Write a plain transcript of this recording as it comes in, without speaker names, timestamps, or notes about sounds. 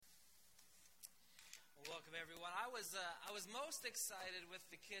Welcome, everyone. I was most excited with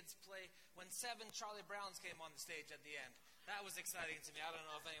the kids' play when 7 Charlie Browns came on the stage at the end. That was exciting to me. I don't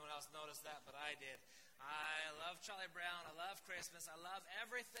know if anyone else noticed that, but I did. I love Charlie Brown. I love Christmas. I love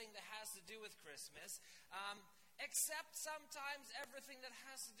everything that has to do with Christmas, except sometimes everything that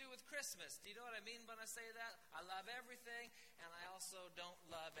has to do with Christmas. Do you know what I mean when I say that? I love everything, and I also don't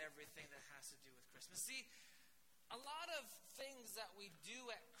love everything that has to do with Christmas. See, a lot of things that we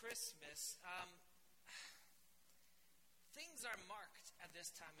do at Christmas, things are marked at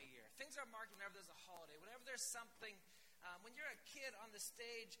this time of year. Things are marked whenever there's a holiday, whenever there's something. When you're a kid on the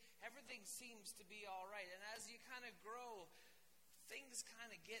stage, everything seems to be all right. And as you kind of grow, things kind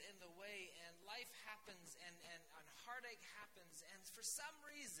of get in the way, and life happens, and heartache happens. And for some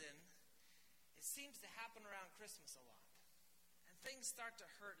reason, it seems to happen around Christmas a lot. And things start to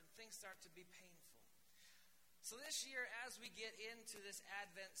hurt, and things start to be painful. So this year, as we get into this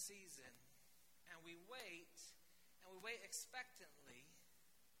Advent season, and we wait expectantly,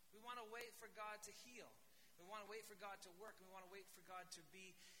 we want to wait for God to heal. We want to wait for God to work. We want to wait for God to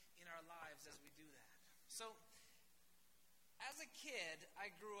be in our lives as we do that. So, as a kid, I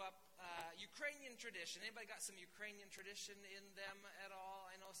grew up Ukrainian tradition. Anybody got some Ukrainian tradition in them at all?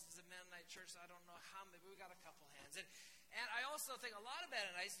 I know this is a Mennonite church, so I don't know how many, but we got a couple hands. And I also think a lot of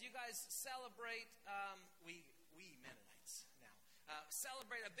Mennonites, you guys celebrate, we Mennonites now,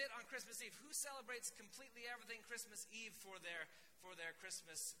 celebrate a bit on Christmas Eve. Who celebrates completely everything Christmas Eve for their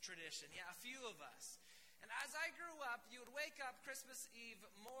Christmas tradition? Yeah, a few of us. And as I grew up, you would wake up Christmas Eve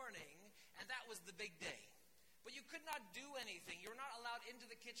morning, and that was the big day. But you could not do anything. You were not allowed into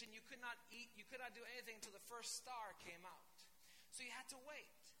the kitchen. You could not eat. You could not do anything until the first star came out. So you had to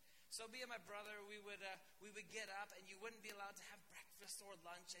wait. So me and my brother, we would get up, and you wouldn't be allowed to have breakfast or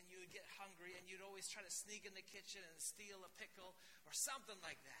lunch, and you would get hungry, and you'd always try to sneak in the kitchen and steal a pickle or something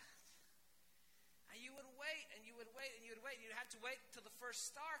like that. And you would wait, and you would wait, and you would wait, and you had to wait till the first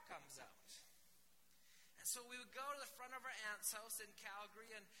star comes out. And so we would go to the front of our aunt's house in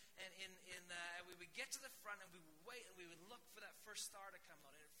Calgary, and we would get to the front, and we would wait, and we would look for that first star to come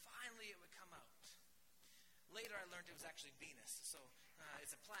out, and finally it would come out. Later I learned it was actually Venus, so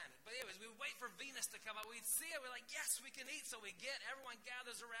it's a planet. But anyways, we would wait for Venus to come out. We'd see it, we're like, yes, we can eat. So everyone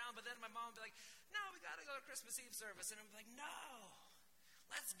gathers around, but then my mom would be like, no, we got to go to Christmas Eve service. And I'm like, no,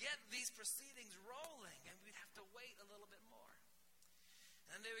 let's get these proceedings rolling, and we'd have to wait a little bit more.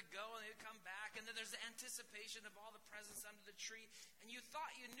 And they would go, and they would come back, and then there's the anticipation of all the presents under the tree, and you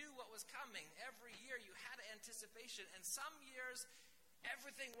thought you knew what was coming. Every year you had anticipation, and some years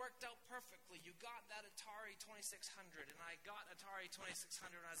everything worked out perfectly. You got that Atari 2600, and I got Atari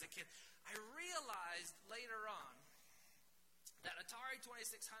 2600 when I was a kid. I realized later on that Atari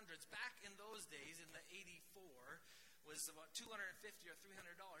 2600s, back in those days, in the 84, was about $250 or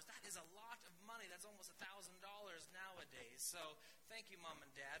 $300. That is a lot of money. That's almost $1,000 nowadays. So thank you, Mom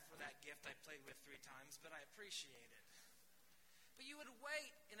and Dad, for that gift I played with 3 times, but I appreciate it. But you would wait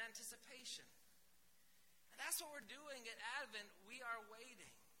in anticipation. And that's what we're doing at Advent. We are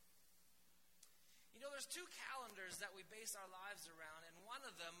waiting. You know, there's 2 calendars that we base our lives around, and one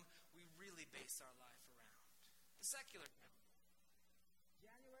of them we really base our life around. The secular calendar.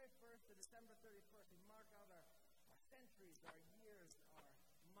 January 1st to December 31st, we mark out our centuries, our years, our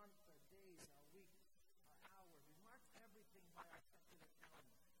months, our days, our weeks, our hours. We mark everything by our secular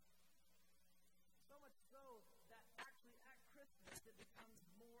calendar. So much so that actually at Christmas it becomes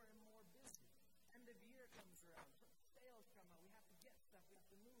more and more busy. End of year comes around, sales come out, we have to get stuff, we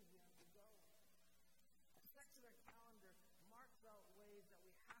have to move, we have to go. A secular calendar marks out ways that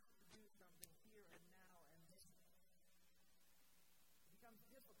we have to do something here and now and this. It becomes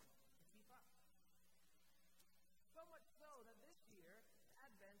difficult to keep up. So much so that this year,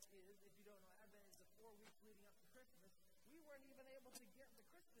 Advent is, if you don't know, Advent is the 4 weeks leading up to Christmas. We weren't even able to get the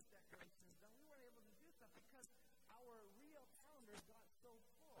Christmas decorations done. We weren't able to do stuff because our real calendars got so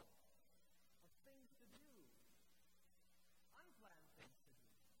full of things to do, unplanned things to do.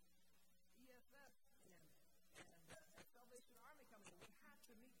 ESS and Salvation Army coming in. We had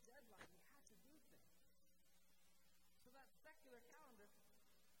to meet deadlines. We had to do things. So that secular calendar,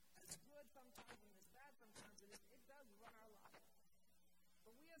 as good sometimes and as bad sometimes it is, it does run our lives.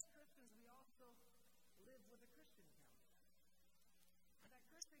 But we as Christians, we also live with a Christian calendar. And that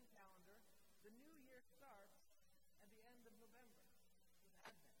Christian calendar, the new year starts at the end of November with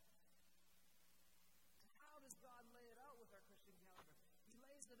Advent. And how does God lay it out with our Christian calendar? He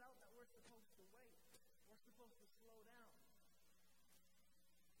lays it out that we're supposed to wait. We're supposed to slow down.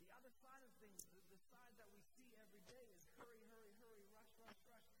 The other side of things, the side that we see every day is hurry, hurry, hurry, rush, rush,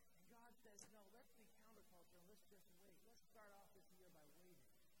 rush. And God says, no, let's be counterculture and let's just wait. Let's start off this year by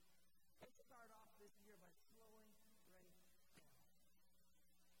waiting. Let's start off this year by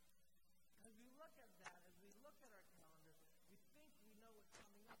look at that, as we look at our calendar, we think we know what's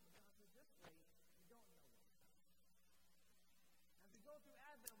coming up, but God says, just wait, you don't know what's coming. As we go through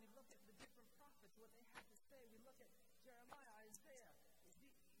Advent, we look at the different prophets, what they had to say. We look at Jeremiah, Isaiah,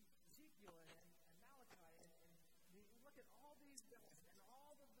 Ezekiel, and Malachi, and we look at all these guys, and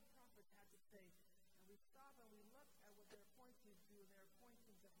all of the prophets had to say, and we stop and we look at what they're pointing to, and they're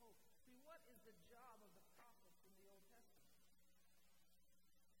pointing to hope. See, what is the job of the prophets in the Old Testament?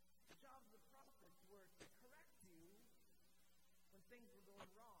 The job of the prophets were to correct you when things were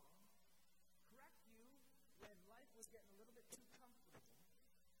going wrong, correct you when life was getting a little bit too comfortable.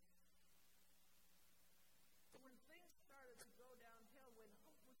 But when things started to go downhill, when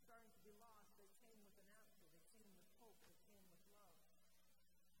hope was starting to be lost, they came with an answer. They came with hope. They came with love.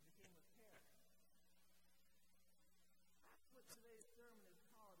 They came with care. That's what today's sermon is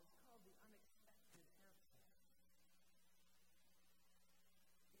called. It's called the unexpected answer.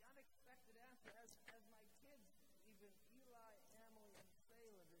 The unexpected answer. As my kids, even Eli, Emily, and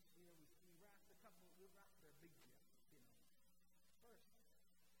Sayla this year, we wrapped their big gifts, first.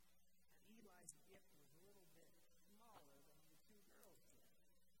 And Eli's gift was a little bit smaller than the two girls' gift.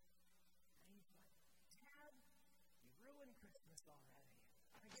 And he's like, Dad, you ruined Christmas already.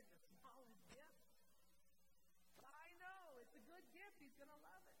 I get the smallest gift. But I know, it's a good gift. He's going to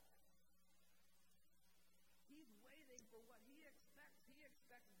love it. He's waiting for what he expects. He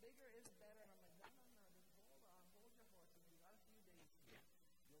expects bigger is better. And I'm like, no, just hold on. Hold your horses. You got a few days here.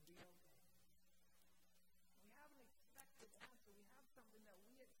 You'll be okay. We have an expected answer. We have something that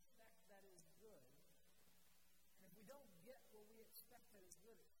we expect that is good. And if we don't get what we expect that is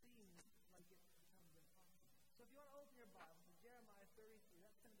good, it seems like it becomes impossible. So if you want to open your Bible to Jeremiah 33,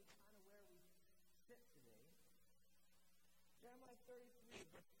 that's going to be kind of where we sit today. Jeremiah 33,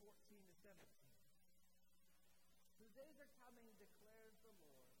 verse 14 to 17. The days are coming, declares the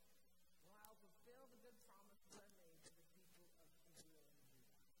Lord, when I will fulfill the good promises I made to the people of Israel and Judah.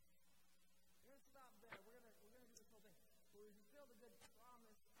 We're going to stop there. We're going to do this whole thing. For we fulfill the good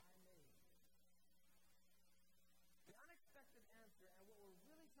promise I made. The unexpected answer, and what we're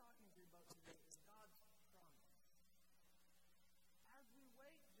really talking to you about today, is God's promise. As we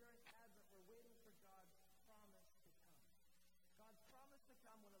wait during Advent, we're waiting for God's promise to come. God's promise to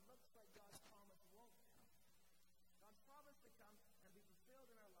come when it looks like God's promise won't come. God's promise to come and be fulfilled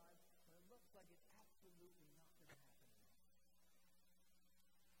in our lives when it looks like it's absolutely not going to happen at all.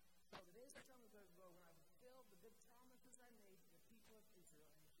 So the days are coming, when I fulfill the good promises I made to the people of Israel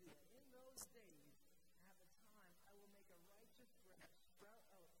and Judah. In those days, and at the time, I will make a righteous branch sprout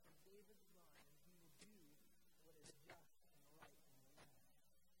out from David's line, and he will do what is just and right in the land.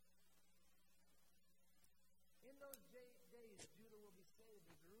 In those days, Judah will be saved,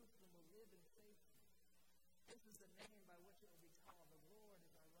 and Jerusalem will live in safety. This is the name by which it will be called. The Lord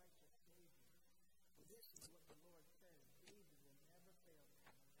is our righteous Savior. For this is what the Lord says. David will never fail me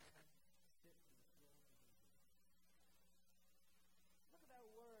when man sits in the throne of Israel. Look at that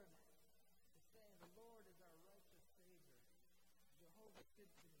word. It's saying the Lord is our righteous Savior. Jehovah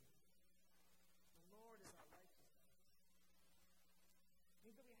Tiskanu. The Lord is our righteousness.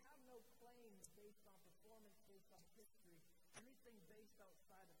 It means that we have no claims based on performance, based on history. Anything based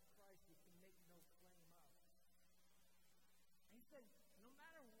outside of Christ we can make no claim of. And he said, no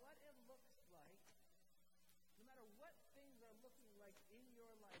matter what it looks like, no matter what things are looking like in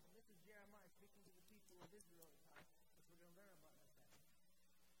your life, and this is Jeremiah speaking to the people of Israel at the time, which we're going to learn about in a second.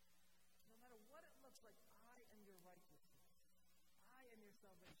 No matter what it looks like, I am your righteousness. I am your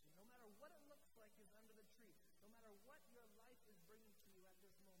salvation. No matter what it looks like is under the tree, no matter what your life is bringing to you at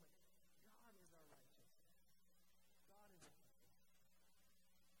this moment, God is our righteousness. God is our righteousness.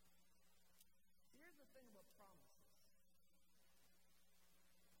 Here's the thing about promises.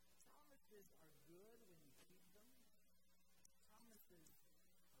 Promises are good when you keep them. Promises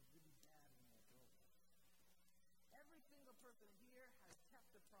are really bad when they're broken. Every single person here has kept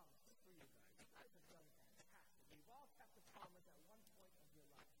a promise. Good for you guys. You guys have done fantastic. You've all kept a promise at one point of your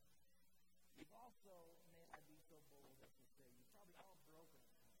life. You've also, may I be so bold as to say, you've probably all broken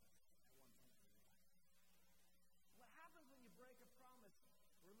a promise at one point in your life. What happens when you break a promise?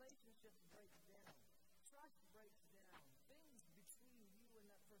 Relationships break down. Trust breaks down. Things between you and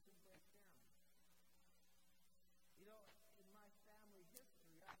that person break down. You know, in my family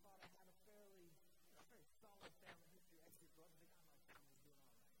history, I thought I had a very solid family history. I actually grew up and think, my family's doing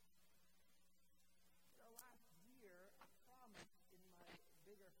all right. The last year, a promise in my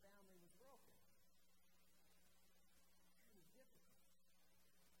bigger family was broken. It was difficult.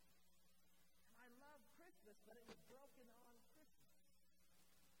 And I love Christmas, but it was broken on Christmas.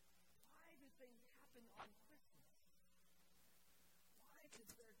 Why do things happen on Christmas? Why is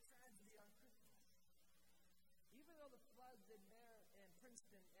there tragedy on Christmas?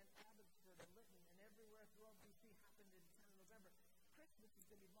 December, Christmas is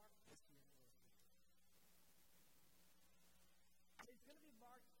going to be marked this year. And it's going to be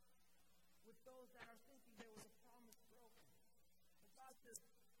marked with those that are thinking there was a promise broken. But God says,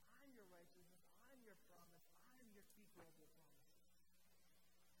 I'm your righteousness, I'm your promise, I'm your keeper of your promises.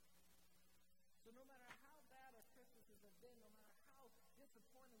 So no matter how bad our Christmases have been, no matter how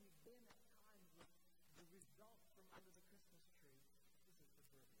disappointed we've been at times with the results from under the Christmas tree, this is the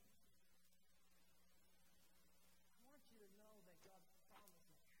birthday. I want you to know that God's promise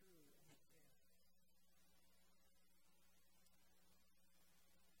is true and He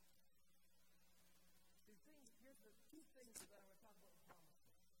stands. Here's the two things that I want to talk about with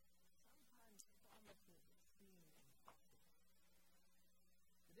promises. Sometimes promises seem impossible.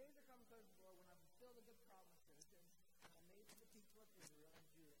 The days are coming, says the Lord, when I fulfill the good promises and I made to the people of Israel and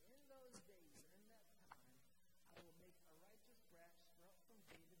Judah. In those days and in that time, I will make a righteous branch sprout from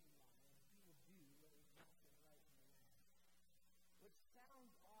David's line, and he will do what is just and right in the land. Which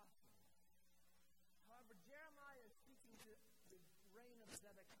sounds awesome. However, Jeremiah is speaking to the reign of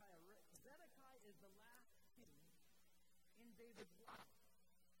Zedekiah. Zedekiah is the last king in David's line,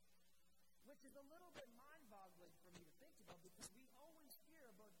 which is a little bit mind-boggling for me to think about, because we always hear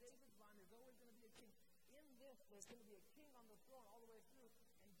about David's line. There's always going to be a king. In this, there's going to be a king on the throne all the way through,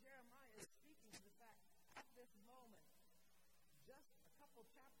 and Jeremiah is speaking to the fact at this moment, just a couple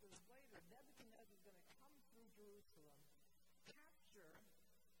chapters later, Nebuchadnezzar is going to come through Jerusalem, capture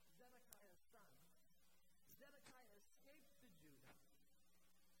Zedekiah's son. Zedekiah escapes to Judah.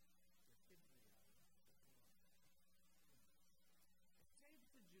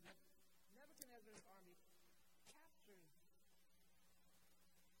 Escapes to Judah. Nebuchadnezzar's army captures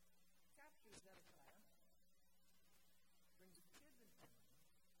Zedekiah, brings his kids in front of him,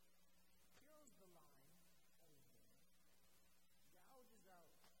 kills the lion that was there, gouges out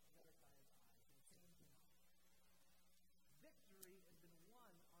Zedekiah's eyes, and chains him up. Victory has been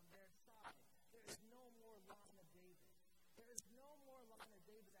won on their side. There is no more line of David. There is no more line of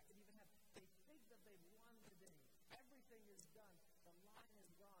David that could even have. They think that they've won today. Everything is done. The line is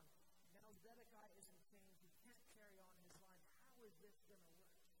gone. Now Zedekiah is in chains. He can't carry on his line. How is this going to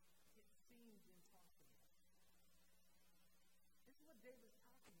work? It seems impossible. This is what David's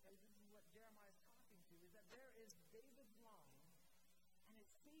talking about. This is what Jeremiah is talking to, is that there is David's line, and it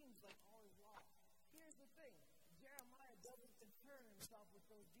seems like all is lost. Here's the thing. Jeremiah doesn't concern himself with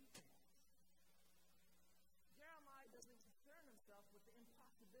those details. Jeremiah doesn't concern himself with the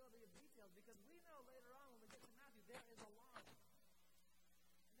impossibility of details, because we know later on when we get to Matthew, there is a line.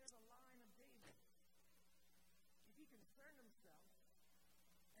 And there's a line of David. If he concerned himself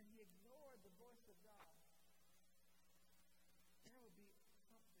and he ignored the voice of God, there would be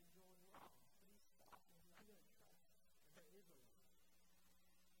something going wrong. But he stopped and said, I'm going to trust that there is a line.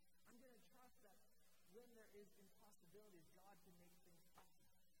 I'm going to trust that when there is impossibilities, God can make things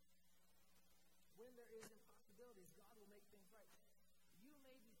possible. When there is impossibilities, God will make things right. You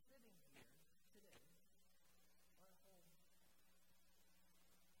may be sitting here today or at home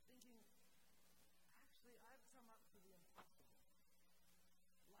thinking, actually, I've come up to the impossible.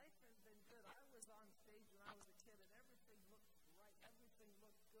 Life has been good. I was on stage when I was a kid, and everything looked right. Everything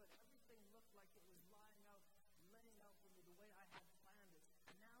looked good. Everything looked like it was laying out for me the way I had planned it.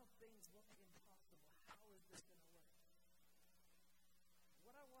 Now things look impossible. How is this going to work?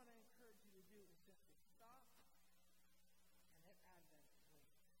 What I want to encourage you to do is just to stop and hit Advent,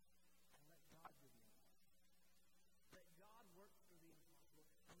 wait, and let God do the impossible. Let God work through the impossible,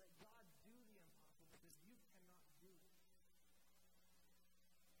 and let God do the impossible, because you cannot do it.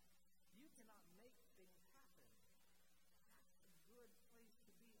 You cannot make things happen. That's a good place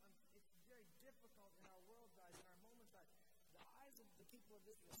to be. It's very difficult in our world, guys, in our moment, guys. The eyes of the people of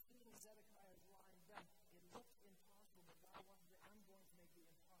Israel, seeing Zedekiah's line done, it looked impossible, but God wanted to say, I'm going to make the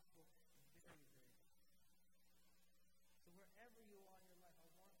impossible very, very possible. So wherever you are in your life,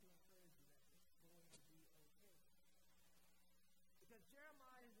 I want to encourage you that it's going to be okay. Because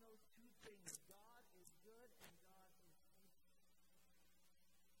Jeremiah knows two things. God is good and God is faithful.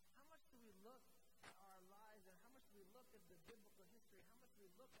 How much do we look at our lives, and how much do we look at the biblical history? How much do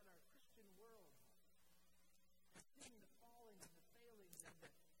we look at our Christian world and seeing the fallings and the failings and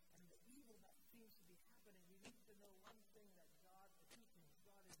the evil that seems to be happening? We need to know one thing, that God is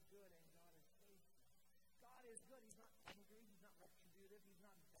good and God is faithful. God is good. He's not angry. He's not retributive. He's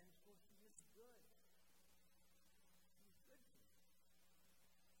not vengeful. He is good. He's good to you.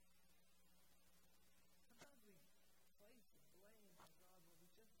 Sometimes we place blame on God when we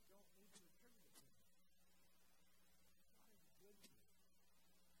just don't need to attribute it to Him. God is good to you.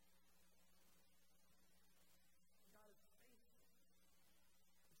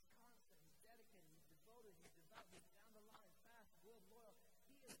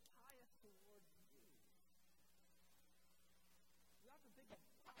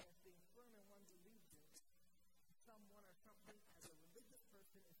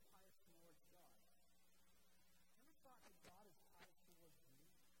 heart that God is tied towards you?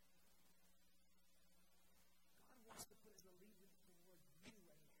 God wants to put his allegiance towards you, and he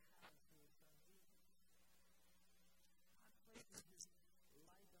has through his son Jesus. God places his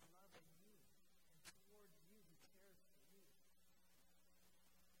light and love in you, and towards you, he cares for you.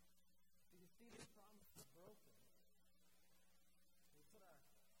 So you see, this promise is broken. We put our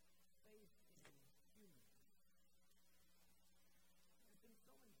faith in humans. There's been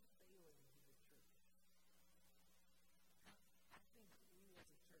so many failings in the church. I think we as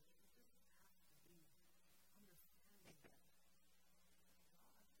a church, we just have to be understanding that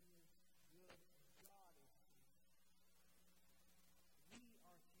God is good and God is good. We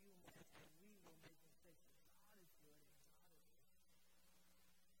are human and we will make mistakes, but God is good and God is good.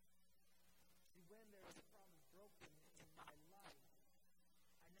 See, when there is a promise broken in my life,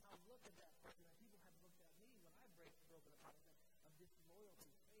 I now look at that person, and people have looked at me when I broken a promise of disloyalty,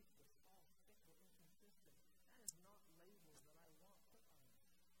 faithless, false, fickle, inconsistent. That is not labels that I want put on me.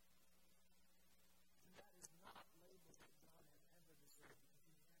 And that is not labels that God has ever deserved, because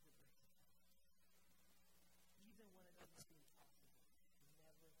he never breaks a promise. Even when it doesn't seem possible, he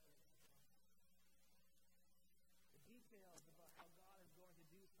never breaks a promise. The details about how God is going to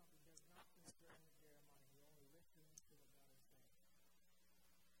do something does not concern Jeremiah. He only listens to what God is saying.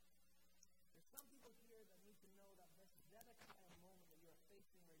 There's some people here that need to know that this Zedekiah moment that you're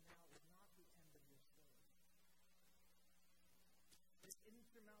facing right now is not the end of your story. This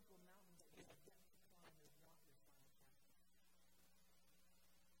insurmountable mountain that you have yet to climb is not your final chapter.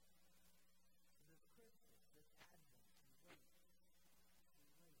 So this Christmas, this Advent, we wait.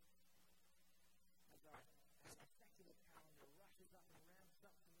 As our secular calendar rushes up and ramps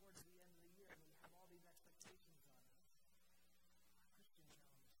up towards the end of the year, and we have all these expectations on us, our Christian calendar says, seems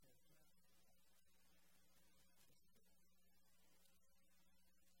impossible now. It's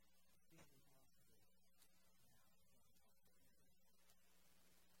not impossible ever.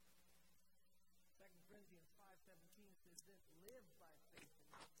 2 Corinthians 5:17 says this, live by faith and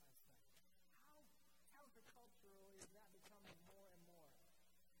not by sight. How countercultural is that becoming more and more?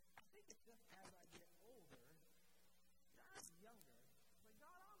 I think it's just as I get older, when I was younger, but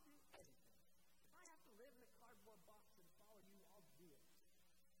God, I'll do anything. If I have to live in a cardboard box and follow you, I'll do it.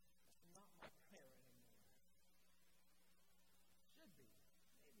 That's not my prayer anymore. Should be.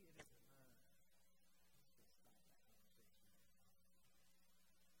 Maybe it isn't. Let's just stop that conversation.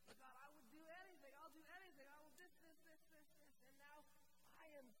 But God, I would do anything. I'll do anything. I will this. And now I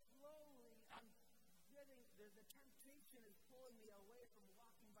am slowly, the temptation is pulling me away from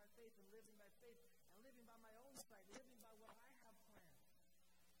walking by faith and living by faith and living by my own sight, living by what I have planned.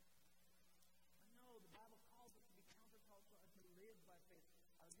 But no, the Bible calls us to be countercultural and to live by faith.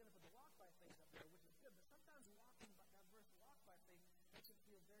 I was going to put the walk by faith up there, which is good, but sometimes walking by that verse, walk by faith, makes it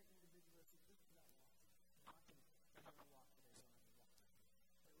feel very individualistic. Just for that walk. I'm not going to walk today, so I'm going to walk by faith.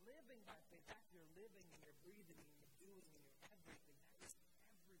 But living by faith, that's your living and your breathing and your doing and your everything. That is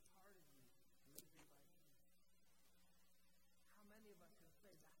every part of you living by faith. How many of us can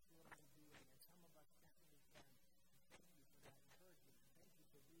say that's what I'm doing? And some of us definitely can. And thank you for that encouragement. And thank you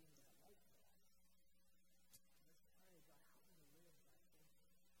for being that light for us. Let's pray, God, help me to live by faith and not by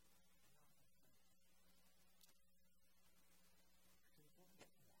sight. So before we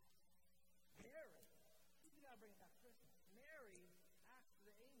get to that, Mary, you got to bring it back to Christmas. Mary asked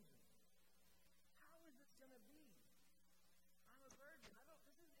the angel, how is this going to be? I'm a virgin.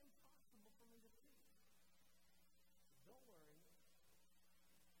 This is impossible for me to see. Don't worry.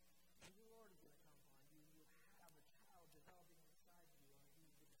 The Lord is going to come upon you, and you'll have a child developing inside you, and he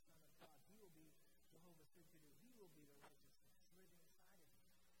will be the Son of God. He will be Jehovah Tsidkenu. He will be the righteousness living inside of you.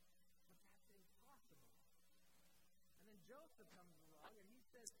 But that's impossible. And then Joseph comes along, and he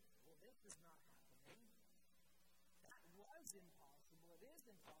says, well, this is not happening. That was impossible. It is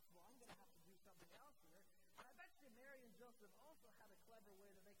impossible. I'm going to have to do something else here. And I bet you Mary and Joseph also had a clever way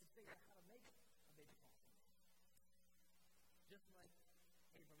that they could figure out how to make a baby possible. Just like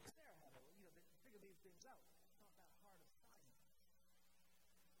Abraham and Sarah had, they figure these things out. It's not that hard of science.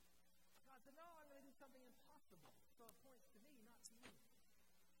 God said, no, I'm going to do something impossible. So it points to me, not to you.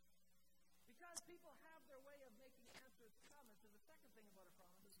 Because people have their way of making answers come. And so the second thing about a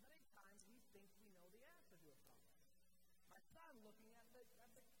promise is many times we think we know the answer to a promise. My son looking at the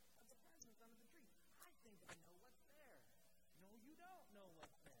presents under the tree. I think I know what's there. No, you don't know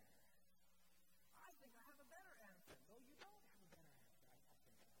what's there. I think I have a better answer. No, you don't have a better answer. I think I have a better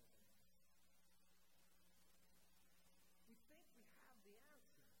answer. We think we have the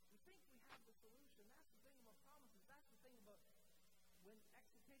answer. We think we have the solution. That's the thing about promises. That's the thing about when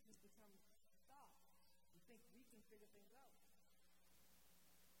expectations become stopped. We think we can figure things out.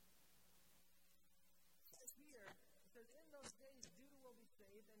 It says here,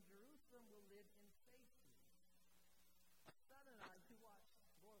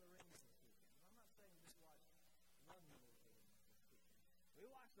 movie this weekend. We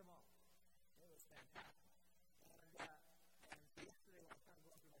watched them all. It was fantastic. And so yesterday when I was kind of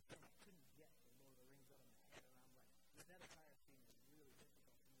going through my film, I couldn't get the Lord of the Rings out of my head, and I'm like, that entire scene was really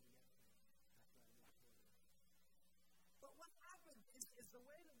difficult for me to get through after I watched Lord of the Rings. But what happens is the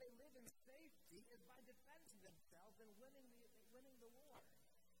way that they live in safety is by defending themselves and winning the war.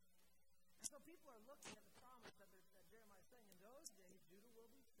 And so people are looking at the promise that Jeremiah is saying, in those days, Judah will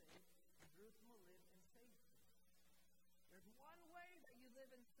be saved, and Jerusalem will live in safety. There's one way that you live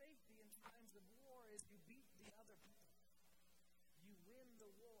in safety in times of war is you beat the other people. You win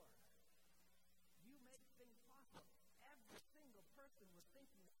the war. You make things possible. Every single person was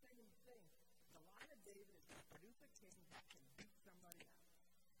thinking the same thing. The line of David is going to produce a king that can beat somebody else.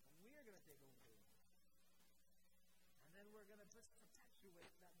 And we are going to take over the world. And then we're going to just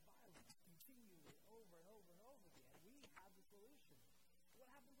perpetuate that violence continually over and over and over again. We have the solution.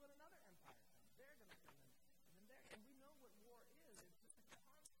 What happens when another empire comes? They're going to come in. And then and we know what war is. It's just a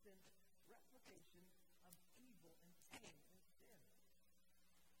constant replication of evil and pain and sin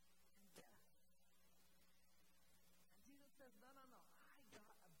and death. And Jesus says, no, I got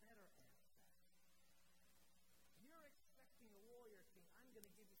a better answer. You're expecting a warrior king. I'm going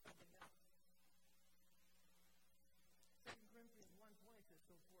to give you something else. 2 Corinthians 1:20 says,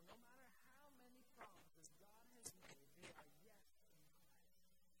 so for no matter how many promises God has made, they are yes in Christ.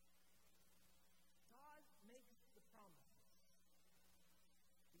 God makes the promises.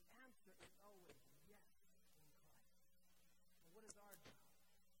 The answer is always yes in Christ. And what is our job?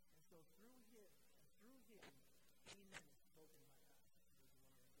 And so through Him, amen is spoken by us.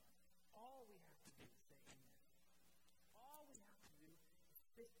 All we have to do is say amen. All we have to do is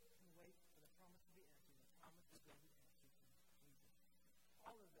sit and wait for the promise to be answered. The promise is going to be answered from Jesus.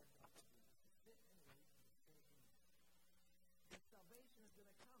 All of their job to do is to sit and wait and to say amen. And salvation is going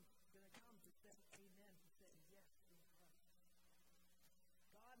to come to say amen, to say yes in Christ.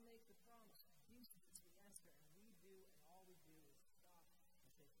 God makes a promise. Jesus is the answer, and we do, and all we do is stop and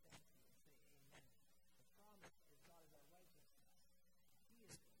say thank you and say amen. The promise is God is our righteousness. He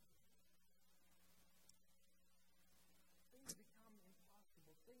is things become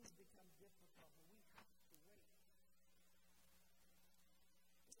impossible. Things become difficult, but we have to wait.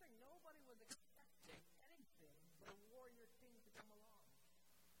 It's like nobody was expecting anything but a warrior king to come along.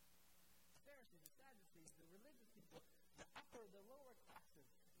 The Pharisees, the Sadducees, the religious people, the upper, the lower classes,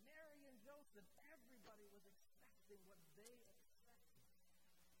 Mary and Joseph, everybody was expecting what they expected.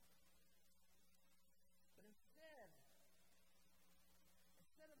 But instead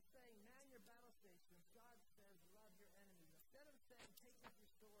of saying, man your battle stations, God says, love your enemies. Instead of saying, take up your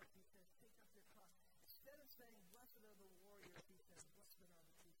sword, He says, take up your cross. Instead of saying, blessed are the warriors, He says, blessed are the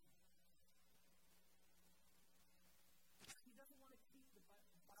people. He doesn't want to keep the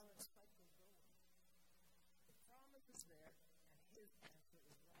violent cycle going. The promise is there, and His answer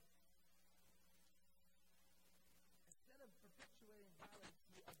is right. Instead of perpetuating violence,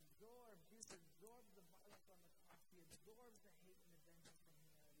 Jesus absorbs the violence on the cross. He absorbs the hate and the vengeance from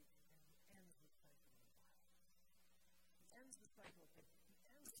humanity, and He ends the cycle of violence. He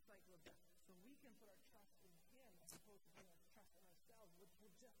ends the cycle of hate. He ends the cycle of death, so we can put our trust in Him as opposed to putting our trust in ourselves, which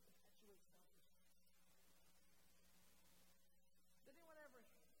will just perpetuate selfishness. Did anyone ever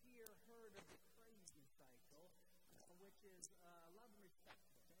heard of the crazy cycle, which is love and respect?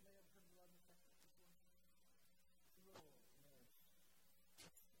 Anybody ever heard of love and respect before? It's a little marriage.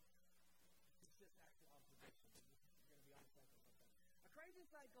 It's just actual observation. You're going to be on a cycle sometimes. A crazy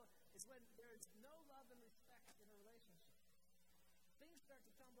cycle is when there is no love and respect in a relationship. Things start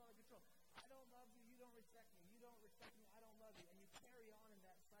to tumble out of control. I don't love you, you don't respect me. You don't respect me, I don't love you. And you carry on in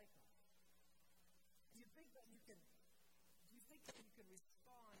that cycle. You think that you can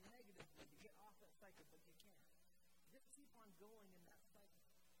respond negatively to get off that cycle, but you can't. Just keep on going in that cycle.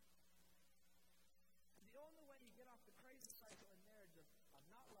 And the only way you get off the crazy cycle in marriage of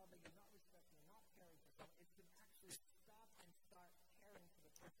not loving and not respecting and not caring for someone is to actually stop and start caring for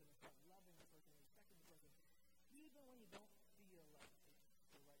the person and start loving the person and respecting the person, even when you don't feel like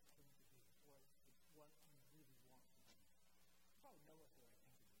it's the right thing to do or it's what you really want to do. You probably know it's the right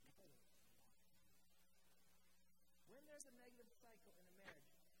thing to do. You probably don't want to do. When there's a negative cycle in a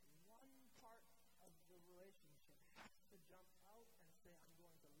marriage, one part of the relationship has to jump out and say, I'm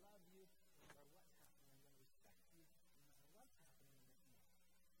going to love you no matter what's happening. I'm going to respect you no matter what's happening in this moment.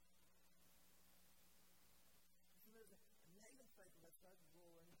 So there's a negative cycle that starts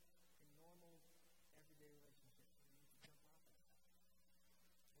rolling in normal, everyday relationships. And you need to jump off that cycle.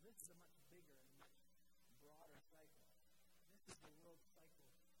 Well, this is a much bigger and much broader cycle. This is the world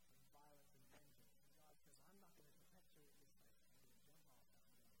cycle of violence and vengeance. And God says, I'm not going to perpetuate this cycle. I'm going to jump off that.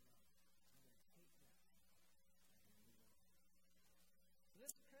 I'm going to love. I'm going to take that and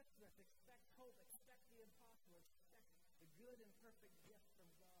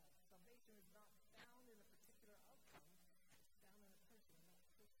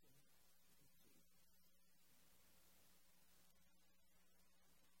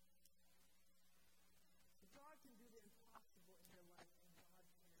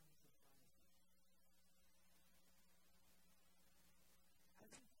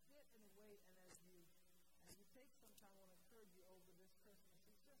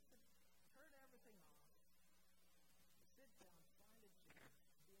setting off, you sit down, find a chair, be in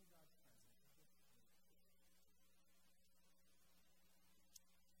God's presence, and just wait.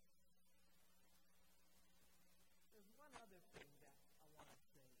 There's one other thing that I want to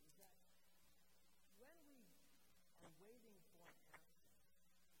say, is that when we are waiting for an answer,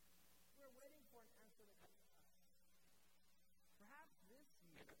 we're waiting for an answer to come to us. Perhaps this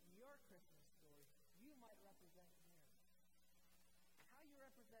year, in your Christmas story, you might represent Mary. How you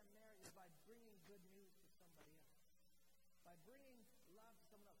represent Mary is by bringing good news to somebody else, by bringing love to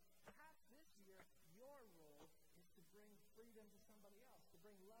someone else. Perhaps this year, your role is to bring freedom to somebody else, to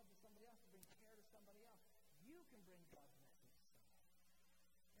bring love to somebody else, to bring care to somebody else. You can bring God's message to somebody.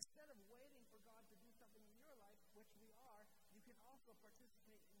 Instead of waiting for God to do something in your life, which we are, you can also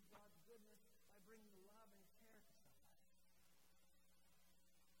participate in God's goodness by bringing love and care to somebody.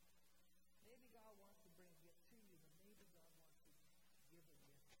 Maybe God wants to bring a gift to you, but maybe God wants to give a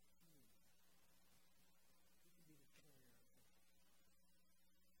gift to you. You can be the carrier of it.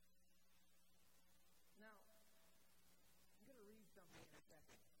 Now, I'm going to read something in a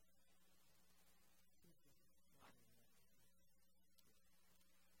second.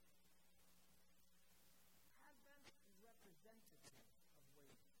 Advent is representative of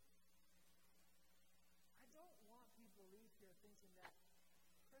waiting. I don't want people to leave here thinking that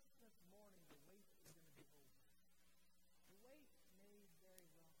Christmas morning the wait is going to be over. The wait may very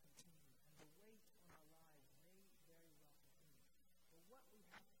well continue, and the wait on our lives may very well continue. But what we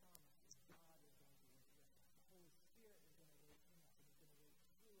have promised is God is going to wait with us. The Holy Spirit is going to wait in us, and He's going to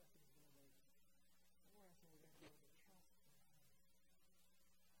wait through us, and He's going to wait for us, and we're going to be able to trust in Him.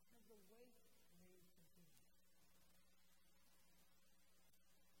 Because the wait may continue.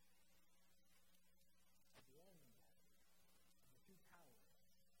 At the end of the two towers,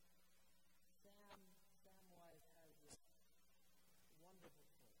 Samwise has this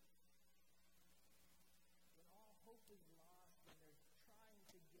wonderful quote. When all hope is lost, when they're trying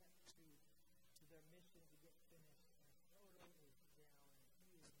to get to their mission to get finished, and Frodo is down and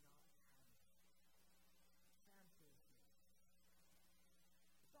he is not having it. Sam says this: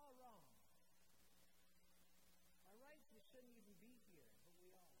 it's all wrong. By rights, we shouldn't even be here, but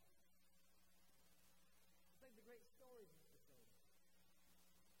we are. It's like the great stories Mr. Frodo.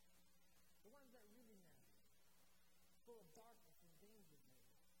 The ones that really matter. Full of darkness and danger,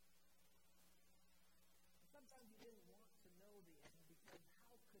 maybe. And sometimes you didn't want to know the end because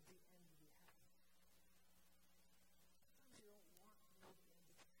how could the end be happy? Sometimes you don't want to know the end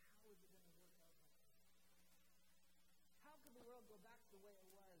because how is it going to work out like this? How could the world go back to the way it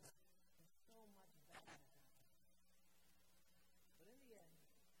was when so much bad has happened? But in the end,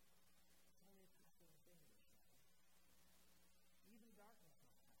 it's only a passing thing, this shadow. Even darkness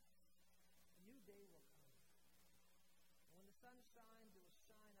must pass. A new day will come. And when the sun shines, it will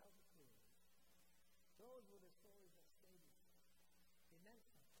shine out the clear. Those were the stories that stayed with you. They meant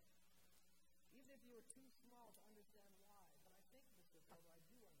something. Even if you were too small to understand why. But I think, Mr. Frodo, I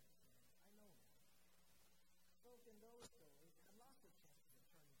do understand. I know now. Folk in those stories had lots of chances of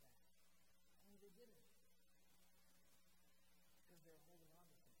turning back. Only they didn't. Because they were holding